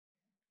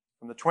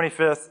From the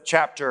 25th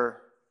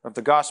chapter of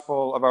the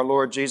Gospel of our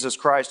Lord Jesus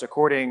Christ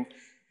according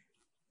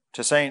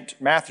to St.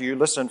 Matthew,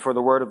 listen for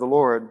the word of the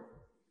Lord.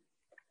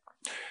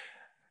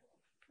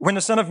 When the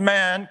Son of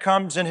Man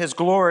comes in his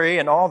glory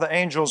and all the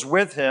angels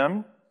with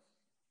him,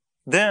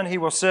 then he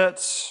will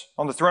sit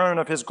on the throne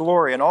of his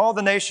glory, and all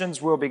the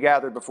nations will be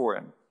gathered before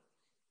him.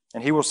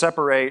 And he will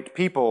separate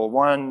people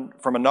one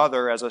from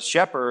another as a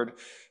shepherd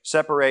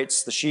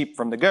separates the sheep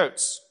from the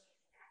goats.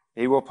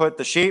 He will put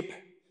the sheep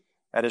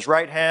at his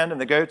right hand and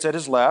the goats at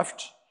his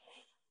left.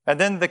 And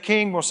then the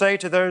king will say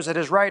to those at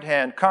his right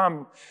hand,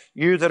 "Come,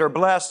 you that are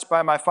blessed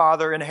by my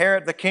Father,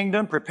 inherit the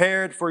kingdom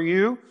prepared for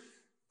you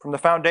from the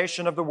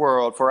foundation of the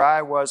world. For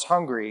I was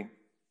hungry,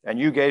 and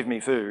you gave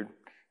me food.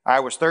 I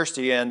was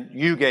thirsty, and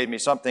you gave me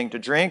something to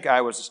drink.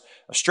 I was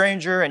a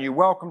stranger, and you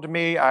welcomed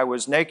me. I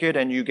was naked,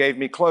 and you gave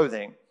me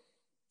clothing.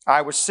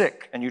 I was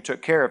sick, and you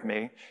took care of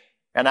me.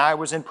 And I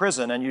was in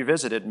prison, and you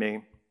visited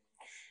me."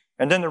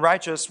 And then the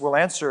righteous will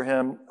answer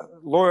him,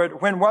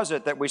 "Lord, when was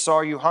it that we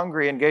saw you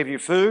hungry and gave you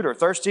food, or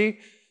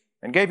thirsty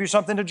and gave you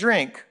something to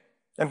drink?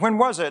 And when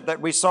was it that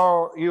we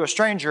saw you a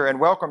stranger and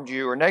welcomed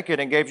you, or naked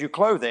and gave you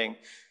clothing?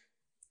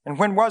 And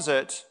when was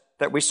it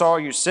that we saw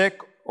you sick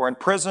or in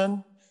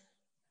prison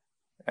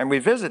and we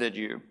visited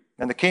you?"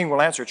 And the king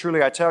will answer,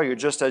 "Truly I tell you,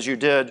 just as you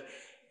did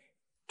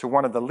to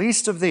one of the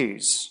least of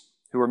these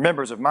who are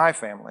members of my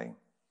family,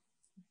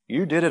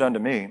 you did it unto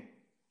me."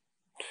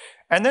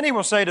 And then he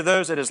will say to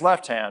those at his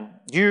left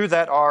hand, "You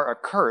that are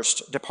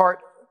accursed,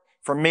 depart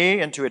from me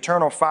into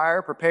eternal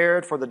fire,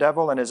 prepared for the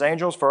devil and his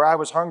angels. For I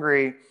was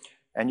hungry,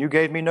 and you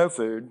gave me no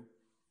food.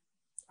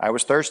 I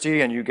was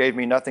thirsty, and you gave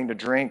me nothing to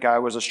drink. I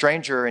was a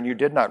stranger, and you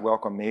did not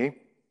welcome me.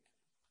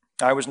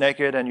 I was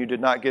naked, and you did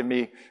not give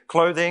me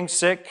clothing,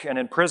 sick and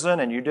in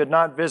prison, and you did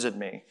not visit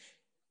me."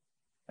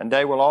 And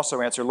they will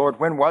also answer, "Lord,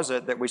 when was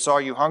it that we saw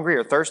you hungry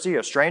or thirsty,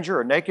 a stranger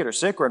or naked or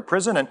sick or in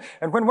prison?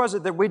 And when was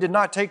it that we did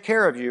not take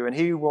care of you?" And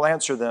he will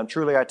answer them,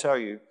 "Truly I tell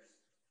you,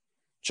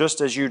 just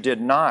as you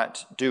did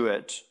not do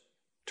it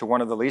to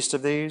one of the least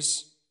of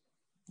these,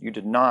 you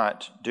did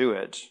not do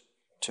it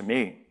to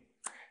me.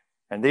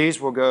 And these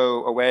will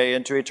go away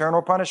into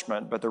eternal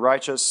punishment, but the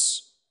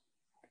righteous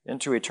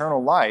into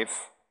eternal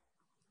life."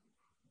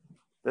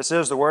 This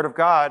is the word of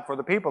God for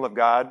the people of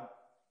God.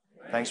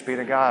 Thanks be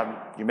to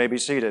God. You may be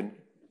seated.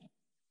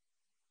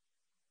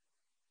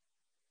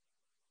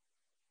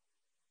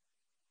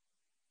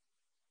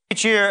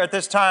 Each year at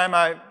this time,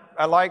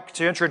 I like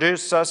to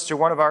introduce us to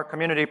one of our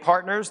community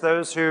partners,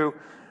 those who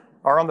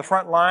are on the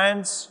front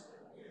lines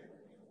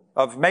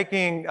of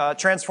making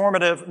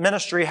transformative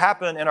ministry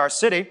happen in our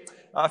city.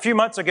 A few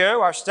months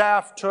ago, our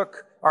staff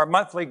took our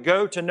monthly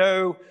Go to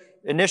Know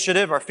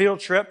initiative, our field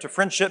trip to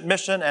Friendship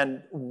Mission,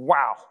 and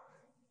wow,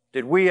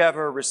 did we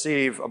ever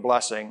receive a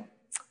blessing.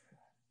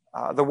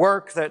 The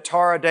work that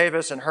Tara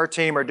Davis and her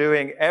team are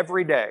doing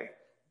every day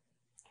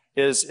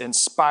is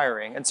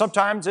inspiring, and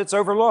sometimes it's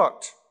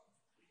overlooked.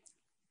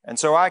 And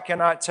so I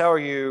cannot tell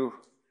you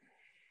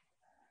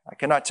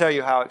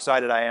how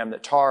excited I am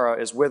that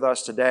Tara is with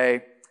us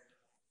today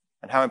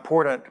and how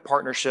important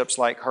partnerships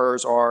like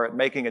hers are at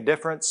making a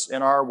difference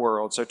in our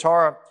world. So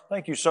Tara,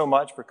 thank you so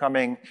much for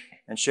coming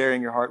and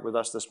sharing your heart with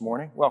us this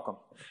morning. Welcome.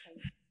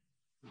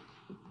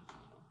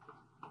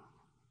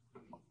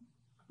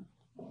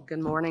 Good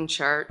morning,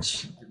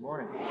 church. Good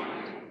morning.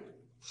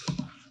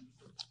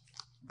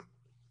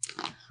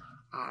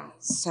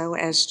 So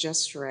as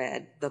just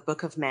read, the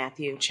book of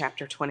Matthew,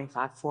 chapter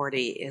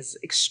 25-40, is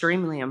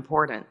extremely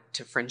important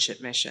to Friendship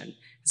Mission.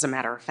 As a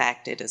matter of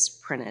fact, it is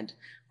printed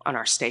on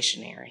our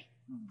stationery.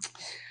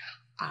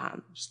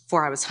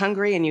 "For I was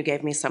hungry, and you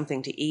gave me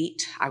something to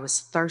eat. I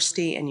was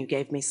thirsty, and you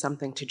gave me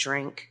something to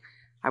drink.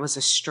 I was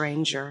a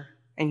stranger,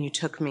 and you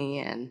took me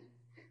in.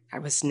 I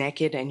was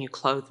naked, and you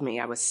clothed me.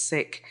 I was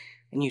sick,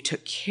 and you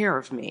took care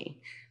of me.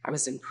 I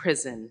was in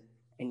prison,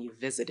 and you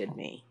visited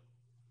me."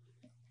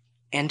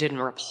 And in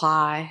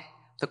reply,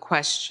 the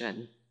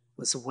question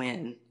was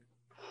when.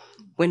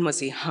 When was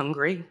he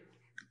hungry,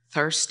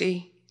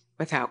 thirsty,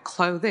 without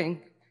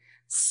clothing,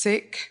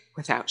 sick,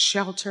 without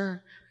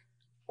shelter,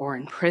 or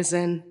in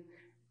prison?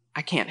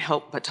 I can't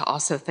help but to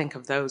also think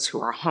of those who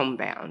are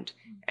homebound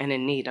and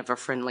in need of a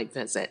friendly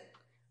visit.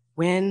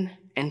 When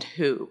and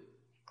who?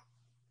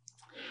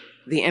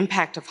 The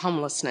impact of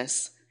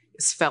homelessness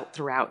is felt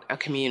throughout a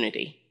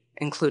community,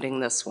 including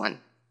this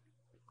one.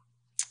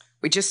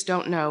 We just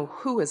don't know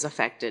who is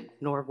affected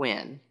nor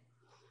when.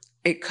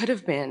 It could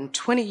have been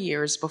 20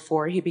 years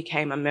before he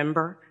became a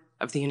member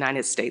of the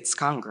United States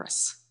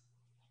Congress,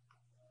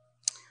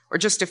 or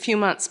just a few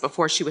months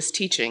before she was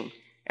teaching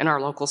in our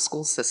local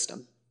school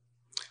system,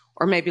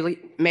 or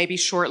maybe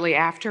shortly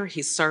after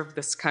he served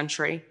this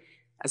country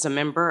as a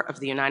member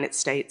of the United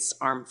States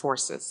Armed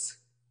Forces.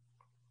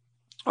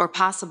 Or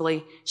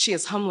possibly she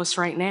is homeless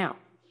right now,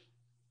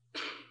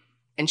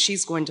 and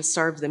she's going to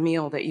serve the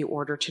meal that you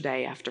order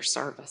today after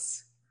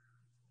service.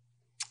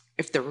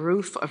 If the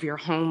roof of your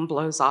home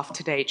blows off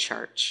today,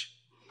 church,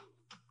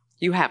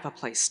 you have a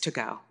place to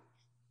go.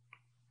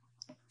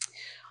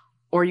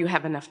 Or you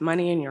have enough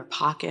money in your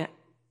pocket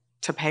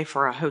to pay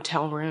for a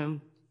hotel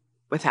room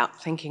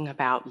without thinking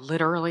about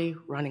literally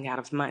running out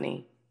of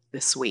money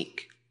this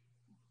week.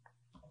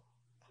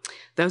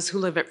 Those who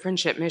live at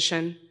Friendship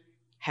Mission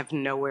have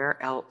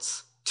nowhere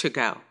else to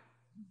go.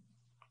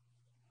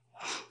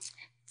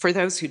 For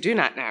those who do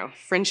not know,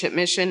 Friendship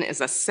Mission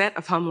is a set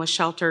of homeless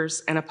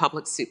shelters and a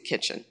public soup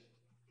kitchen.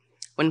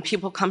 When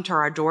people come to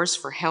our doors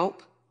for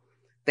help,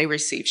 they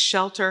receive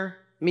shelter,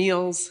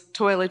 meals,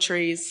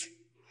 toiletries,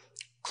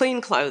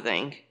 clean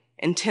clothing,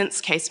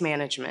 intense case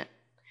management.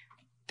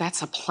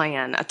 That's a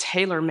plan, a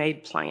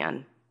tailor-made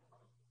plan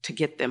to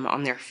get them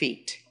on their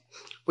feet.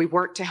 We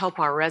work to help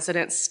our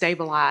residents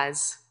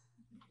stabilize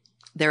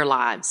their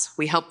lives.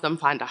 We help them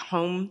find a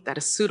home that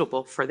is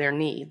suitable for their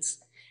needs.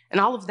 And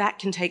all of that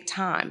can take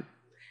time.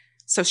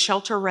 So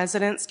shelter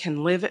residents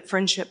can live at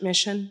Friendship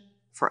Mission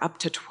for up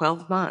to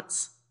 12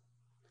 months.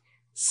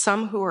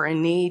 Some who are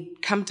in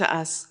need come to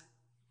us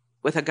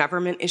with a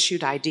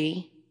government-issued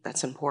ID.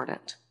 That's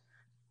important.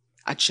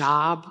 A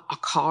job, a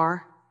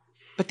car,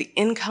 but the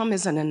income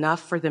isn't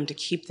enough for them to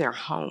keep their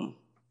home.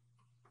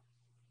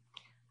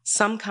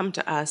 Some come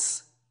to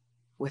us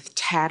with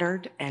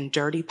tattered and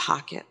dirty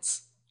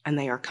pockets, and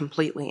they are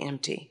completely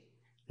empty.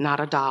 Not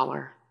a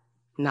dollar,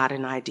 not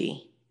an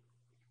ID.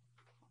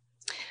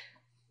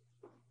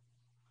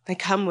 They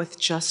come with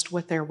just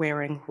what they're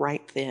wearing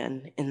right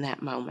then in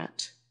that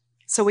moment.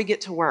 So we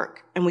get to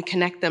work and we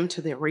connect them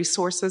to the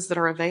resources that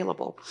are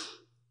available.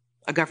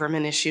 A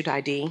government-issued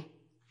ID,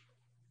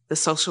 the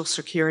Social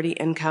Security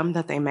income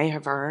that they may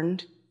have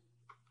earned,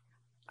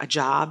 a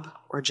job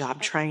or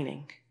job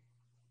training.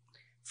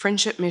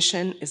 Friendship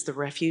Mission is the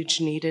refuge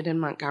needed in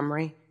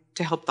Montgomery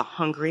to help the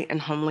hungry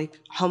and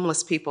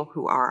homeless people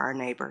who are our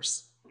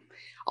neighbors.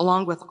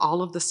 Along with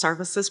all of the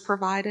services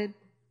provided,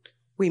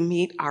 we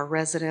meet our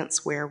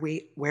residents where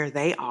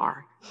they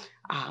are.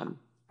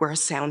 We're a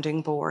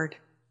sounding board,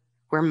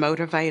 we're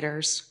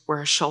motivators,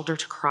 we're a shoulder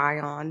to cry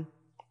on.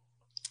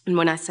 And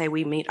when I say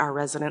we meet our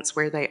residents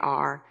where they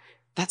are,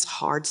 that's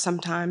hard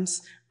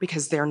sometimes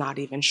because they're not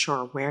even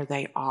sure where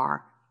they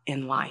are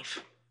in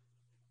life.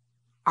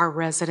 Our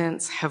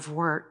residents have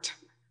worked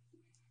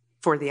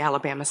for the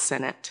Alabama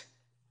Senate.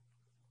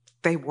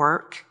 They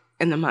work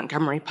in the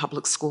Montgomery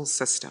Public School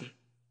System.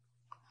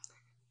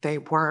 They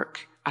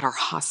work at our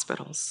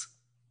hospitals.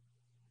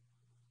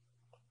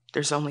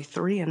 There's only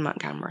 3 in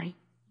Montgomery.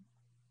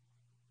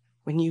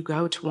 When you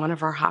go to one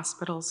of our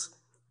hospitals,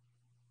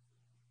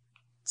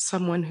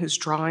 someone who's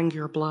drawing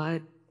your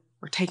blood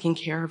or taking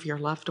care of your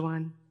loved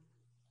one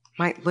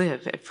might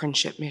live at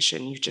Friendship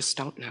Mission, you just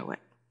don't know it.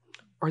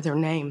 Or their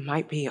name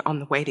might be on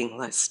the waiting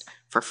list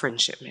for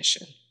Friendship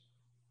Mission.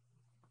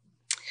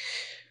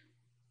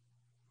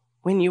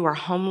 When you are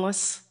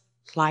homeless,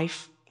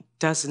 life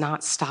does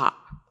not stop.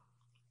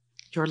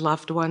 Your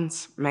loved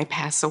ones may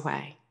pass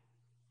away.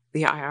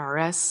 The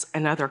IRS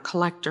and other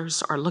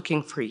collectors are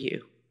looking for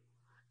you.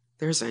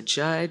 There's a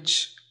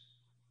judge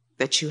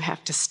that you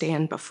have to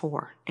stand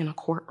before in a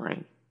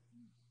courtroom.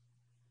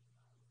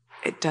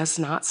 It does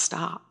not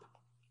stop.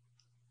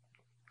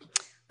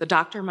 The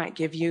doctor might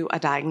give you a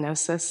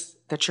diagnosis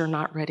that you're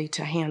not ready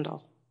to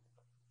handle,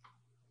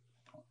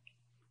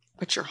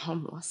 but you're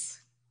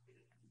homeless.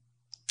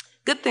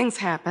 Good things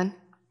happen.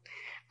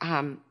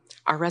 Our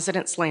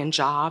residents land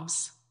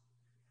jobs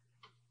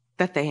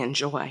that they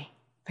enjoy.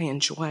 They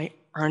enjoy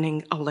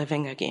earning a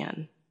living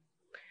again.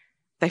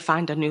 They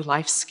find a new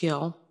life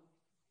skill.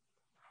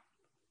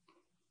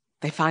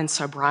 They find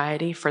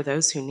sobriety for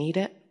those who need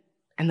it,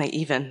 and they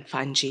even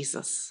find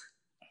Jesus.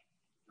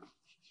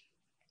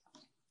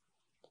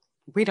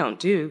 We don't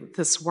do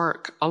this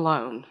work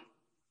alone.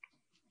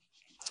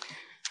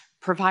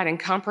 Providing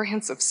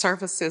comprehensive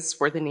services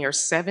for the near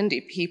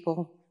 70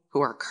 people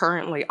who are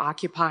currently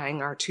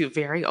occupying our 2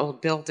 very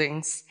old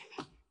buildings,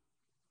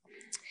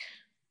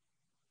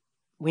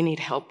 we need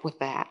help with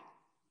that.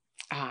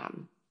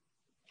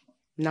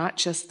 Not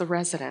just the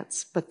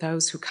residents, but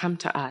those who come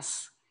to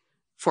us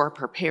for a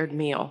prepared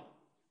meal.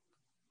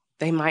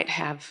 They might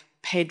have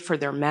paid for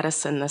their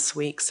medicine this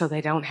week, so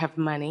they don't have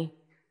money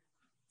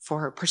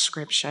for a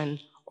prescription,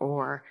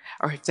 or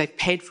if they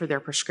paid for their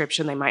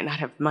prescription, they might not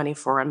have money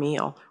for a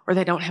meal, or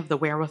they don't have the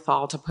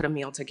wherewithal to put a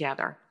meal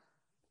together.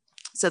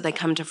 So they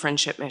come to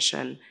Friendship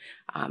Mission.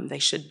 They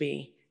should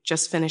be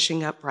just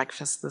finishing up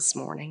breakfast this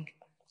morning.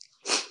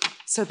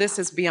 So this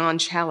is beyond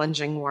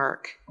challenging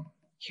work.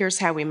 Here's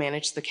how we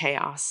manage the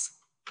chaos.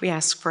 We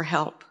ask for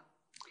help.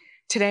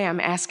 Today,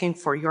 I'm asking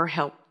for your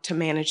help to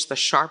manage the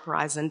sharp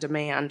rise in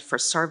demand for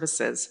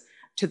services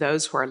to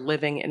those who are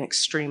living in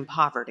extreme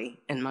poverty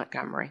in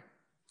Montgomery.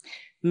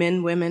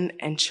 Men, women,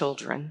 and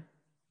children.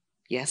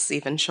 Yes,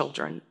 even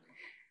children.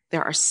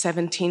 There are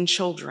 17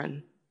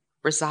 children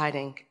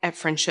residing at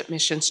Friendship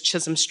Mission's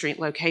Chisholm Street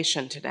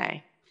location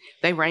today.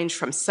 They range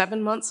from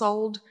 7 months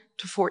old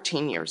to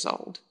 14 years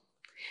old.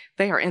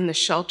 They are in the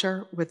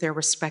shelter with their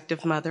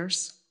respective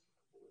mothers.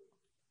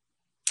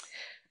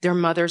 Their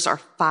mothers are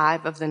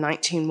 5 of the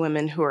 19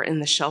 women who are in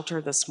the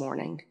shelter this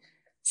morning.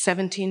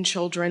 17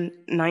 children,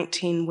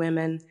 19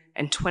 women,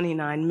 and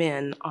 29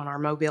 men on our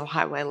Mobile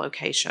Highway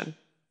location.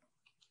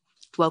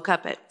 woke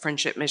up at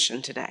Friendship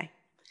Mission today.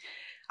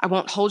 I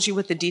won't hold you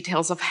with the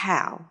details of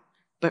how,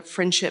 but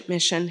Friendship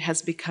Mission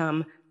has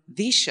become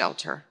the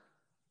shelter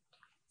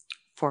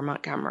for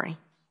Montgomery.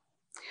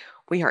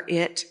 We are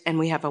it, and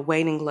we have a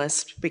waiting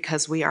list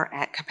because we are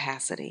at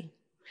capacity.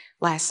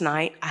 Last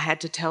night, I had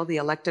to tell the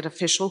elected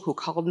official who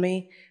called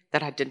me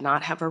that I did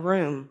not have a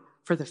room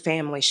for the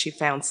family she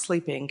found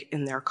sleeping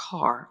in their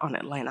car on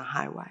Atlanta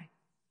Highway.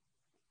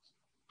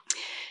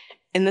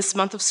 In this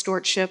month of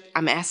stewardship,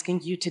 I'm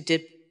asking you to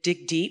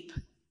dig deep,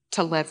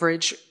 to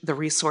leverage the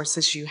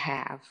resources you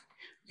have,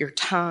 your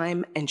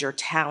time and your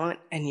talent,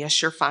 and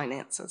yes, your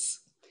finances.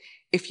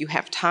 If you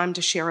have time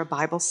to share a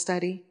Bible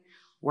study,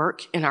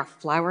 work in our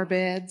flower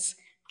beds,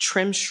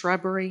 trim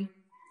shrubbery,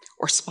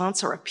 or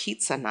sponsor a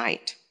pizza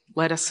night,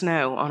 let us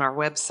know on our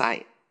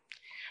website,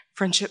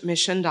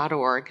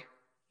 friendshipmission.org.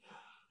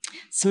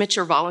 Submit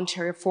your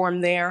volunteer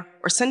form there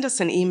or send us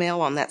an email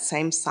on that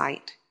same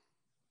site.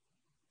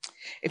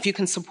 If you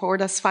can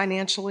support us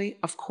financially,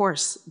 of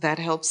course, that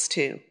helps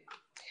too.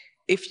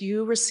 If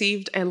you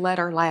received a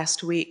letter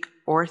last week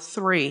or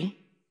 3,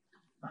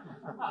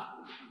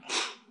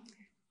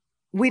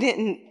 we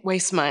didn't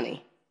waste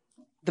money.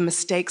 The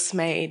mistakes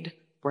made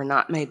were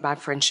not made by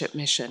Friendship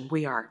Mission.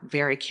 We are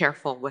very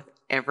careful with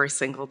every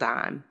single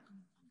dime.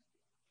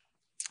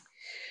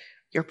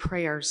 Your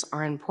prayers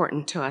are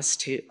important to us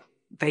too.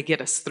 They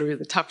get us through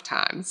the tough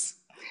times.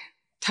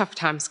 Tough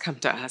times come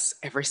to us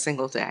every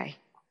single day.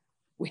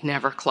 We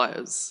never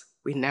close.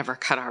 We never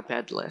cut our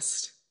bed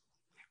list.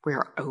 We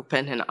are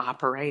open and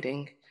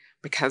operating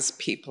because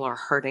people are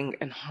hurting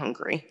and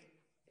hungry.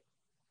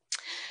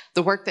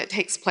 The work that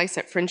takes place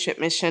at Friendship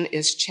Mission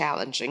is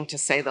challenging, to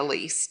say the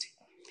least.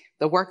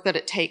 The work that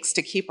it takes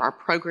to keep our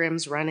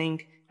programs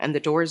running and the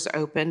doors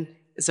open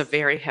is a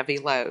very heavy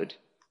load,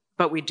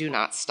 but we do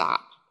not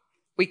stop.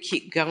 We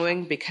keep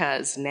going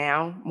because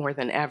now, more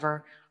than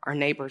ever, our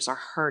neighbors are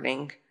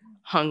hurting,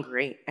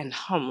 hungry, and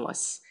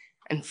homeless,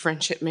 and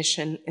Friendship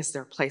Mission is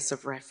their place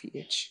of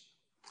refuge.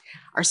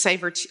 Our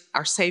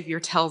Savior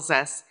tells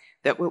us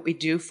that what we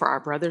do for our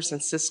brothers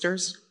and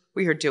sisters,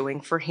 we are doing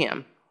for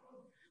Him,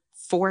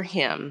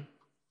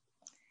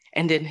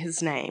 and in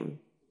His name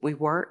we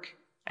work,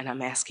 and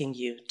I'm asking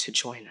you to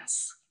join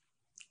us.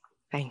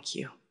 Thank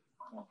you.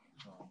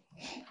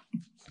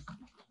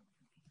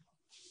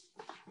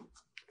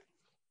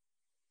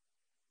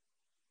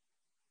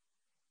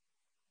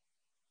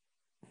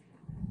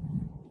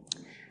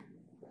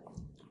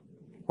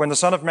 When the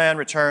Son of Man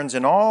returns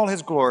in all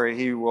His glory,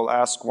 He will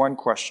ask one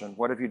question: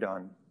 what have you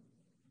done?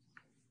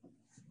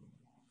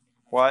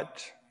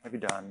 What have you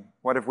done?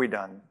 What have we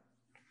done?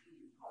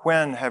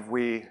 When have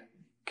we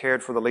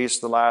cared for the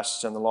least, the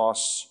last, and the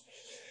lost,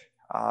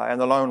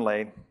 and the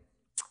lonely?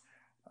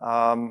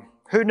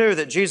 Who knew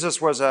that Jesus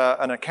was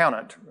an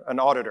accountant, an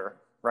auditor,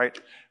 right?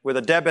 With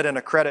a debit and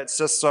a credit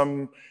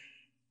system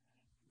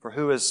for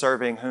who is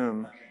serving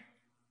whom.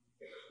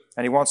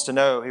 And He wants to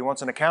know, He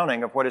wants an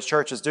accounting of what His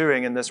church is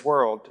doing in this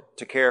world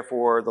to care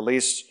for the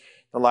least,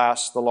 the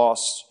last, the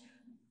lost,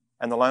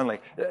 and the lonely.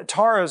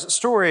 Tara's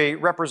story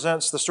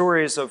represents the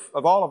stories of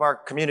all of our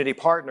community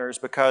partners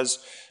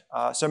because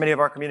so many of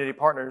our community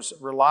partners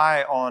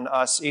rely on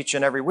us each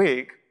and every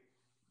week.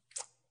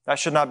 That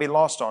should not be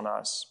lost on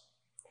us.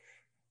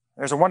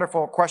 There's a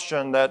wonderful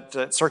question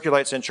that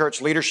circulates in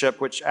church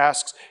leadership which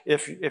asks,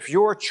 if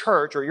your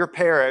church or your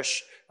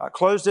parish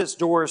closed its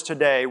doors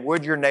today,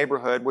 would your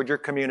neighborhood, would your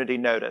community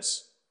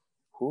notice?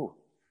 Ooh,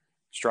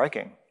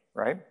 striking,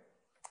 right?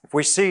 If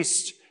we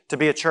ceased to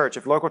be a church,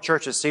 if local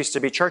churches ceased to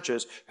be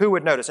churches, who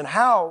would notice? And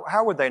how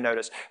would they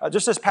notice?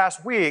 Just this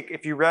past week,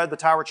 if you read the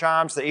Tower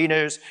Chimes, the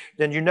e-news,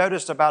 then you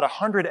noticed about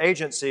 100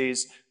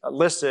 agencies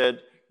listed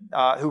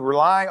who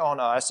rely on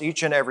us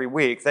each and every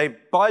week. They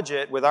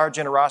budget with our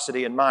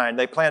generosity in mind.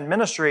 They plan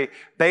ministry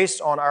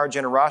based on our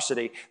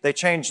generosity. They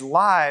change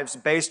lives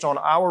based on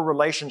our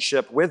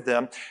relationship with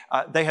them.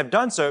 They have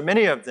done so,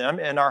 many of them,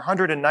 in our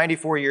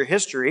 194-year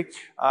history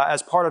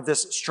as part of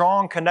this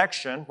strong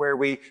connection where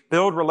we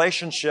build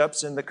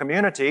relationships in the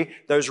community.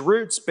 Those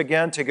roots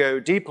begin to go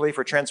deeply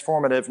for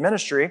transformative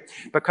ministry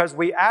because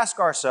we ask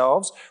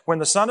ourselves, when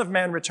the Son of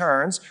Man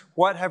returns,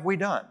 what have we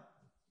done?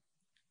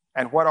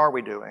 And what are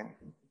we doing?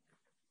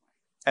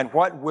 And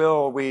what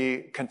will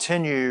we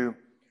continue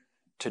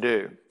to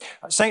do?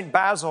 St.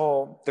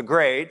 Basil the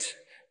Great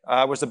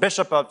was the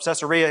bishop of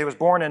Caesarea. He was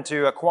born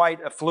into a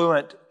quite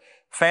affluent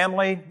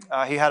family.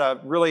 He had a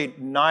really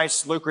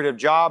nice, lucrative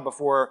job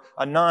before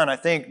a nun, I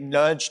think,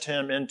 nudged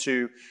him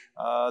into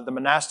the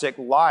monastic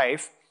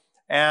life.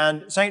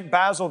 And St.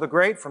 Basil the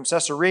Great from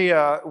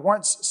Caesarea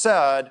once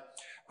said,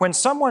 when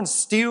someone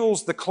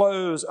steals the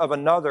clothes of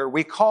another,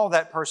 we call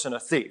that person a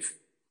thief.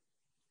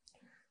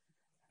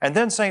 And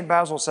then St.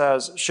 Basil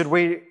says, should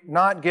we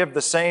not give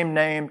the same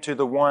name to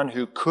the one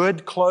who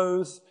could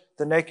clothe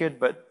the naked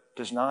but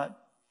does not?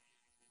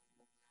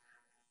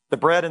 The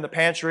bread in the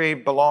pantry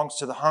belongs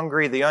to the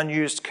hungry. The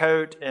unused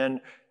coat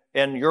in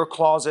in your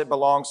closet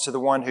belongs to the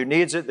one who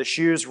needs it. The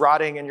shoes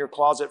rotting in your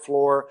closet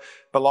floor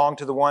belong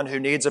to the one who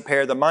needs a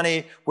pair. The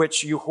money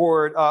which you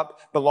hoard up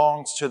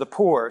belongs to the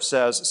poor,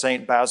 says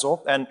St.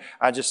 Basil. And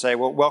I just say,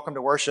 well, welcome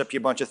to worship, you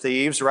bunch of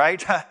thieves,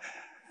 right?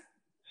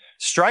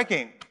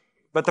 Striking.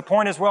 But the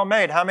point is well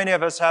made. How many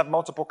of us have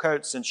multiple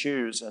coats and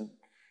shoes and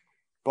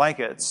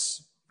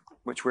blankets,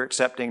 which we're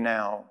accepting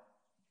now?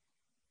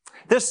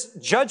 This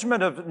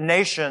judgment of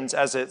nations,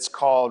 as it's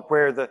called,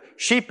 where the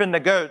sheep and the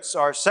goats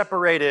are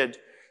separated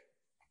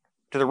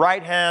to the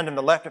right hand and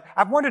the left.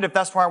 I've wondered if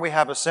that's why we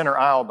have a center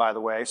aisle, by the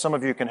way. Some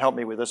of you can help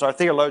me with this. Our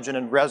theologian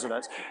in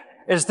residence.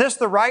 Is this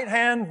the right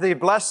hand, the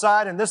blessed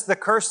side, and this the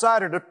cursed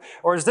side,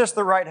 or is this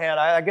the right hand?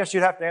 I guess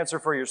you'd have to answer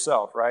for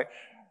yourself, right?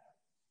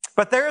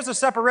 But there is a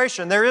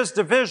separation. There is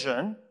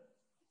division.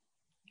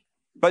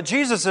 But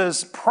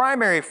Jesus'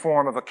 primary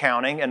form of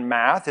accounting and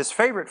math, his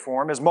favorite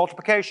form, is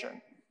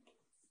multiplication.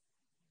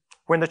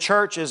 When the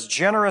church is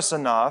generous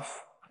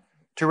enough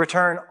to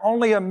return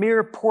only a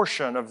mere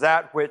portion of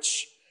that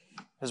which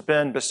has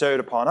been bestowed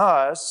upon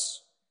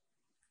us,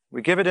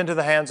 we give it into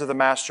the hands of the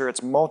Master.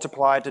 It's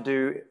multiplied to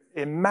do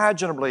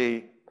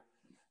unimaginably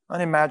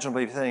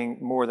thing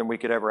more than we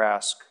could ever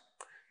ask.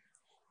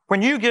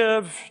 When you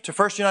give to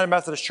First United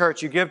Methodist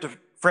Church, you give to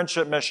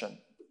Friendship Mission,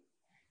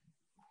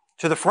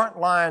 to the front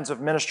lines of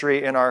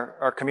ministry in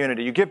our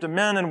community. You give to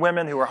men and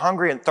women who are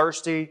hungry and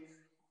thirsty,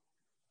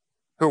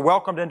 who are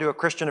welcomed into a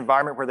Christian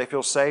environment where they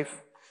feel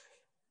safe.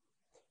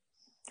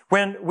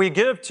 When we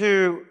give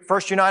to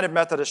First United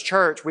Methodist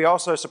Church, we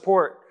also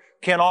support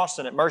Ken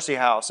Austin at Mercy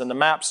House and the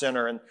MAP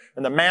Center, and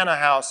the Manna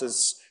House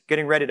is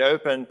getting ready to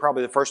open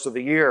probably the first of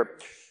the year.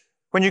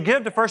 When you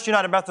give to First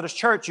United Methodist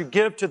Church, you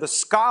give to the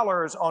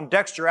scholars on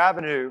Dexter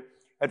Avenue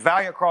at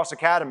Valiant Cross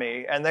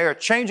Academy, and they are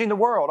changing the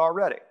world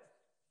already.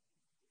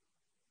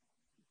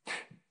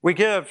 We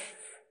give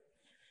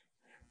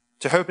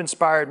to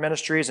Hope-Inspired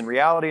Ministries and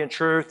Reality and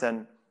Truth,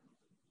 and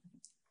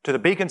to the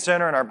Beacon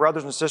Center and our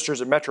brothers and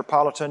sisters at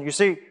Metropolitan. You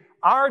see,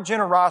 our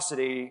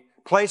generosity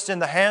placed in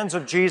the hands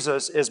of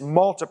Jesus is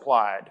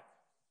multiplied,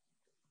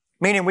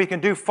 meaning we can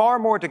do far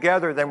more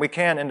together than we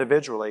can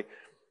individually.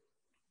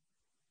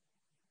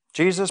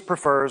 Jesus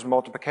prefers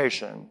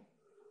multiplication,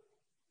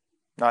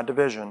 not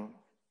division.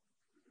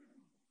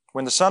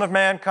 When the Son of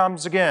Man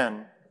comes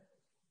again,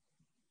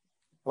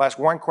 we'll ask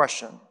one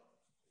question.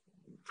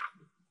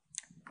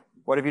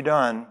 What have you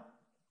done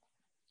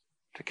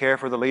to care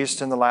for the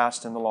least and the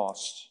last and the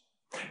lost?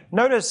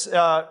 Notice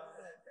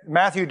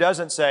Matthew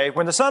doesn't say,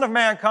 when the Son of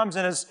Man comes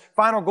in his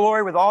final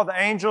glory with all the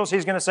angels,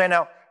 he's going to say,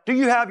 now, do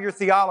you have your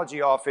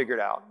theology all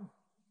figured out?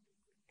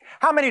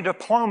 How many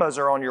diplomas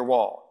are on your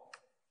wall?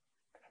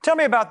 Tell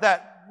me about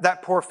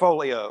that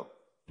portfolio.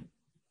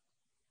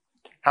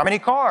 How many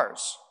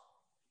cars?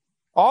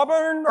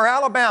 Auburn or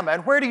Alabama?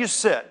 And where do you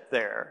sit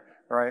there?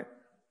 Right?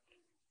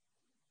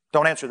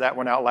 Don't answer that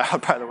one out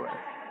loud, by the way.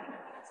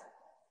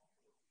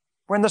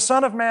 When the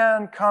Son of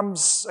Man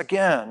comes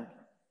again,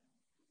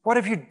 what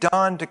have you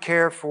done to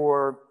care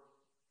for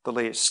the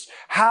least?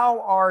 How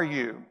are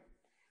you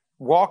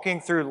walking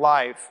through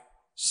life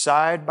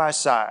side by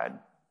side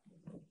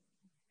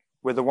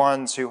with the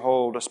ones who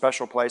hold a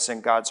special place in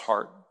God's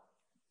heart?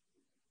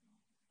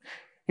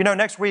 You know,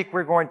 next week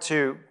we're going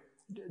to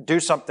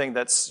do something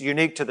that's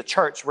unique to the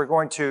church.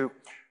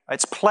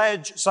 It's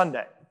Pledge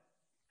Sunday.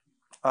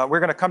 We're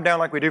going to come down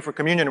like we do for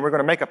communion, and we're going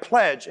to make a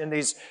pledge in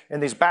these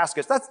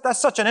baskets. That's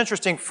such an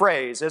interesting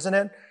phrase, isn't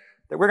it?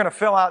 That we're going to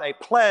fill out a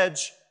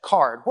pledge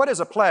card. What is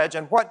a pledge,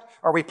 and what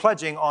are we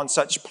pledging on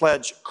such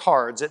pledge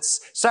cards? It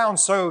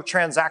sounds so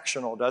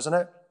transactional, doesn't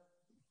it?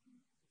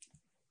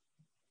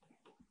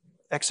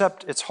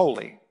 Except it's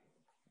holy.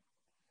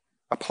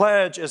 A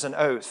pledge is an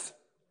oath.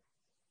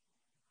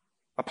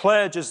 A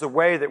pledge is the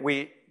way that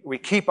we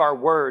keep our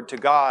word to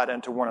God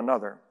and to one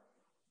another.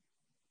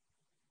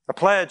 A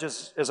pledge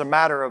is a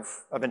matter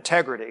of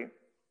integrity.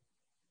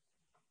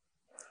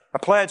 A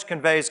pledge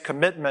conveys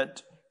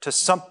commitment to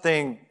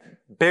something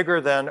bigger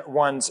than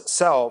one's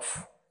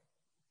self.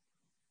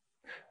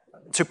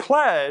 To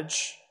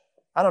pledge,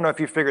 I don't know if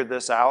you figured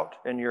this out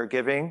in your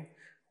giving,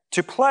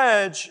 to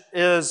pledge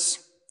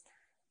is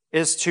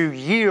to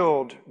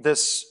yield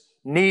this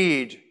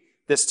need,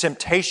 this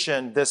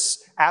temptation,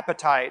 this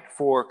appetite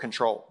for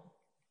control.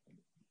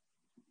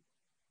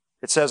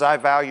 It says, I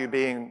value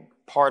being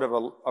part of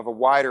a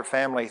wider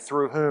family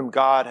through whom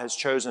God has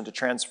chosen to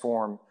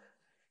transform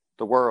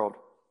the world.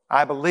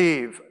 I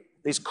believe,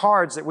 these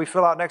cards that we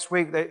fill out next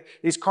week,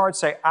 these cards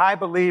say, I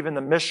believe in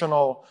the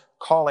missional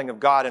calling of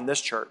God in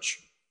this church.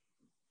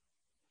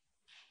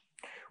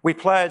 We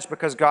pledge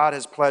because God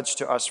has pledged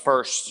to us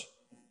first.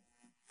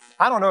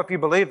 I don't know if you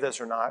believe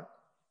this or not.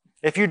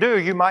 If you do,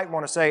 you might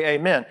want to say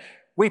amen.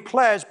 We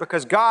pledge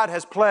because God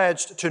has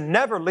pledged to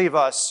never leave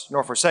us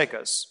nor forsake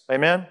us.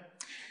 Amen?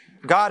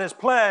 God has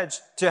pledged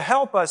to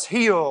help us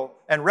heal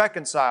and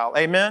reconcile.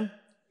 Amen?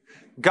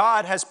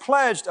 God has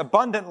pledged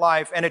abundant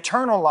life and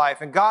eternal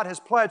life, and God has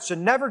pledged to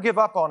never give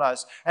up on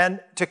us and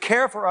to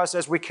care for us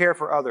as we care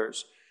for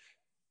others.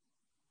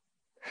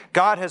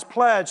 God has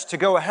pledged to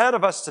go ahead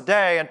of us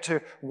today and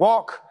to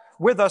walk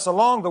with us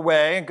along the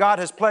way, and God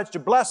has pledged to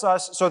bless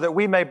us so that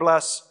we may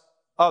bless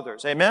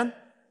others. Amen?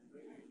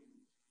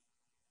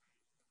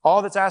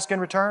 All that's asked in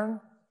return?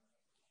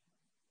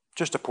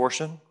 Just a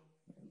portion.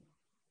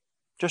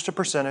 Just a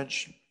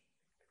percentage.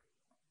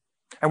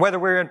 And whether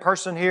we're in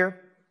person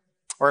here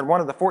or in one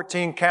of the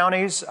 14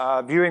 counties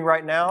viewing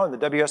right now in the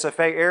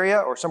WSFA area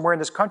or somewhere in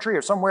this country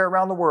or somewhere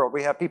around the world,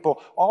 we have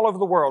people all over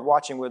the world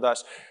watching with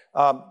us.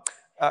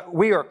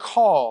 We are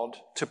called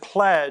to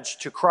pledge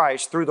to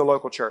Christ through the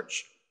local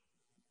church.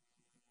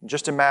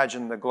 Just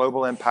imagine the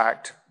global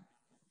impact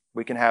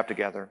we can have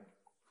together.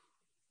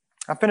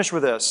 I'll finish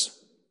with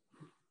this.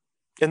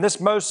 In this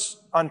most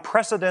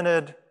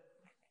unprecedented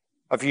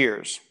of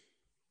years,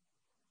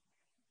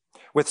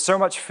 with so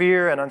much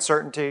fear and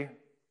uncertainty,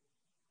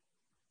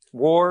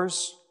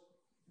 wars,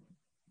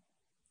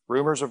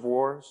 rumors of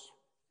wars,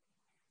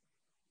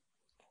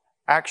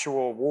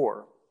 actual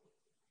war,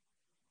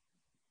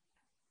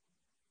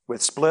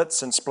 with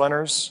splits and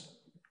splinters,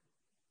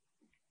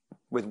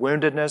 with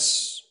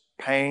woundedness,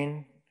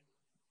 pain,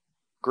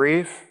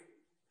 grief.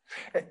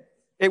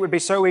 It would be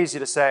so easy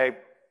to say,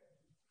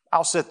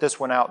 I'll sit this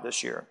one out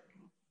this year.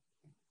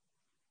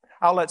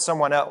 I'll let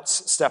someone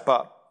else step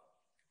up.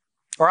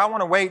 Or I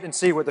want to wait and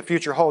see what the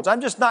future holds.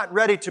 I'm just not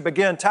ready to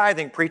begin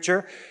tithing,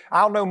 preacher.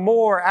 I'll know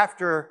more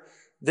after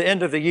the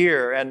end of the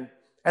year. And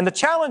the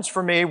challenge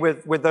for me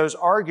with those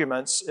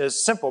arguments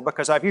is simple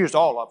because I've used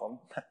all of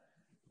them.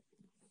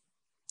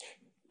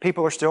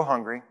 People are still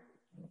hungry.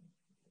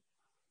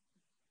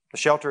 The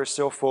shelter is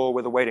still full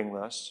with a waiting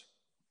list.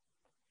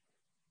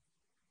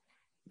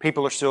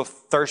 People are still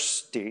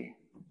thirsty.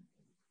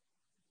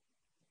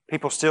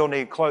 People still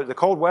need clothes. The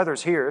cold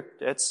weather's here.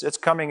 It's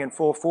coming in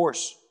full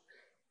force.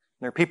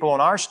 There are people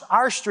on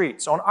our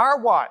streets, on our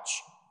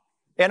watch,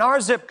 in our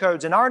zip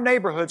codes, in our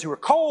neighborhoods who are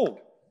cold.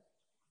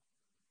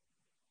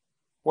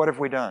 What have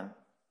we done?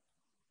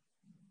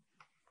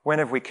 When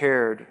have we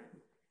cared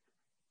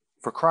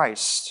for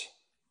Christ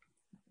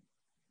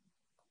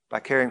by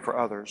caring for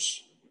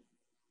others?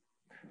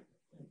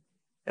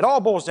 It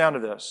all boils down to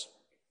this.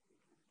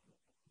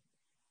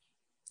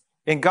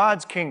 In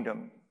God's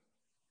kingdom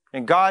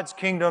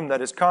that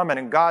has come and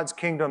in God's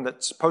kingdom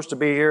that's supposed to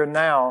be here and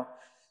now,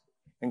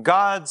 in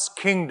God's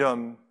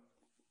kingdom,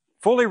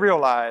 fully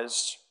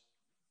realized,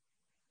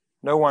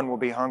 no one will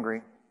be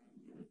hungry.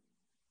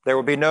 There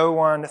will be no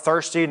one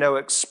thirsty, no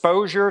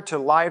exposure to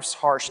life's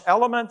harsh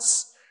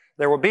elements.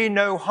 There will be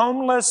no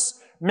homeless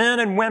men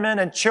and women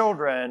and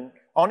children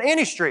on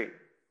any street.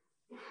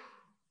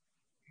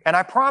 And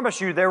I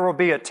promise you there will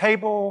be a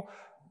table,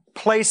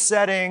 place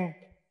setting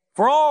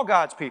for all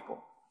God's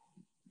people.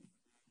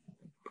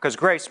 Because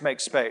grace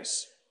makes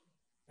space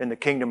in the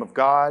kingdom of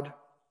God.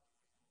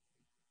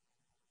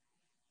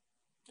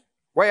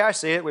 The way I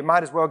see it, we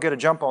might as well get a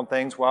jump on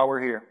things while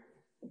we're here.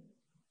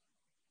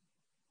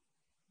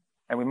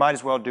 And we might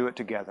as well do it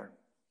together.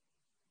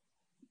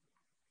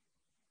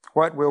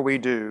 What will we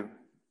do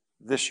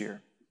this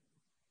year?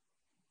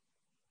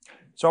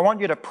 So I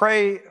want you to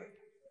pray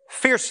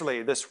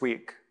fiercely this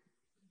week.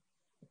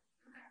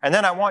 And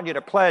then I want you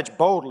to pledge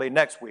boldly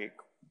next week.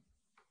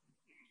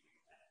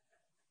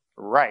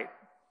 Right.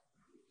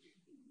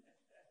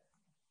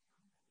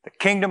 The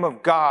kingdom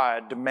of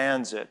God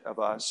demands it of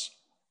us.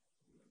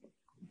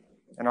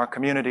 And our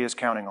community is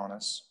counting on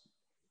us.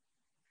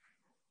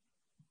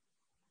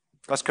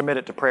 Let's commit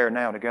it to prayer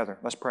now together.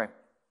 Let's pray.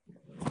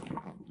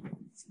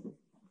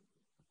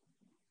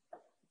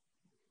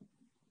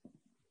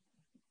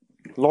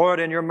 Lord,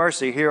 in your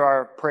mercy, hear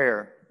our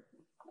prayer.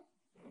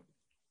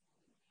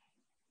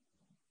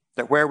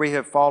 That where we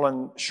have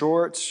fallen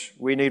short,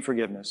 we need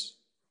forgiveness.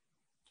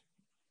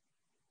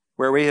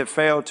 Where we have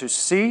failed to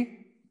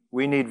see,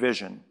 we need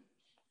vision.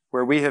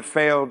 Where we have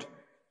failed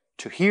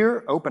to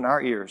hear, open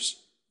our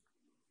ears.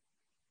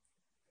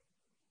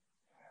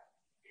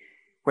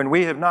 When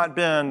we have not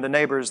been the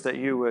neighbors that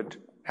you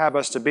would have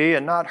us to be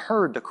and not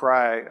heard the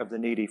cry of the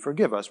needy,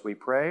 forgive us, we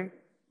pray,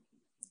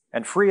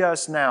 and free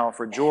us now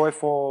for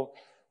joyful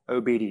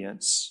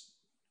obedience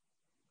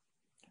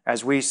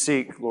as we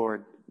seek,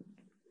 Lord,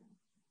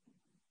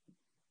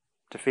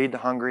 to feed the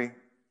hungry,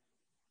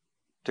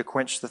 to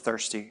quench the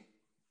thirsty,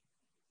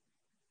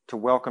 to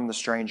welcome the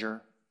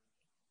stranger,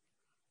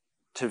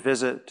 to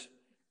visit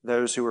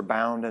those who are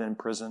bound and in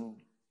prison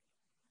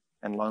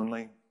and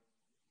lonely,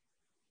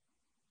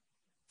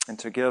 and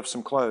to give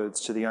some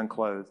clothes to the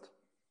unclothed.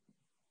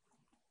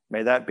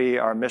 May that be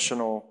our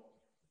missional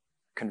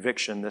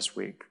conviction this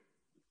week.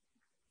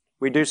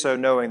 We do so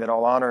knowing that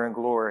all honor and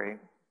glory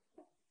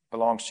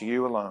belongs to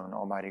you alone,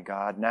 Almighty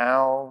God,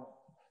 now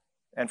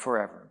and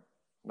forever.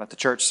 Let the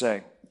church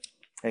say,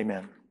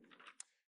 amen.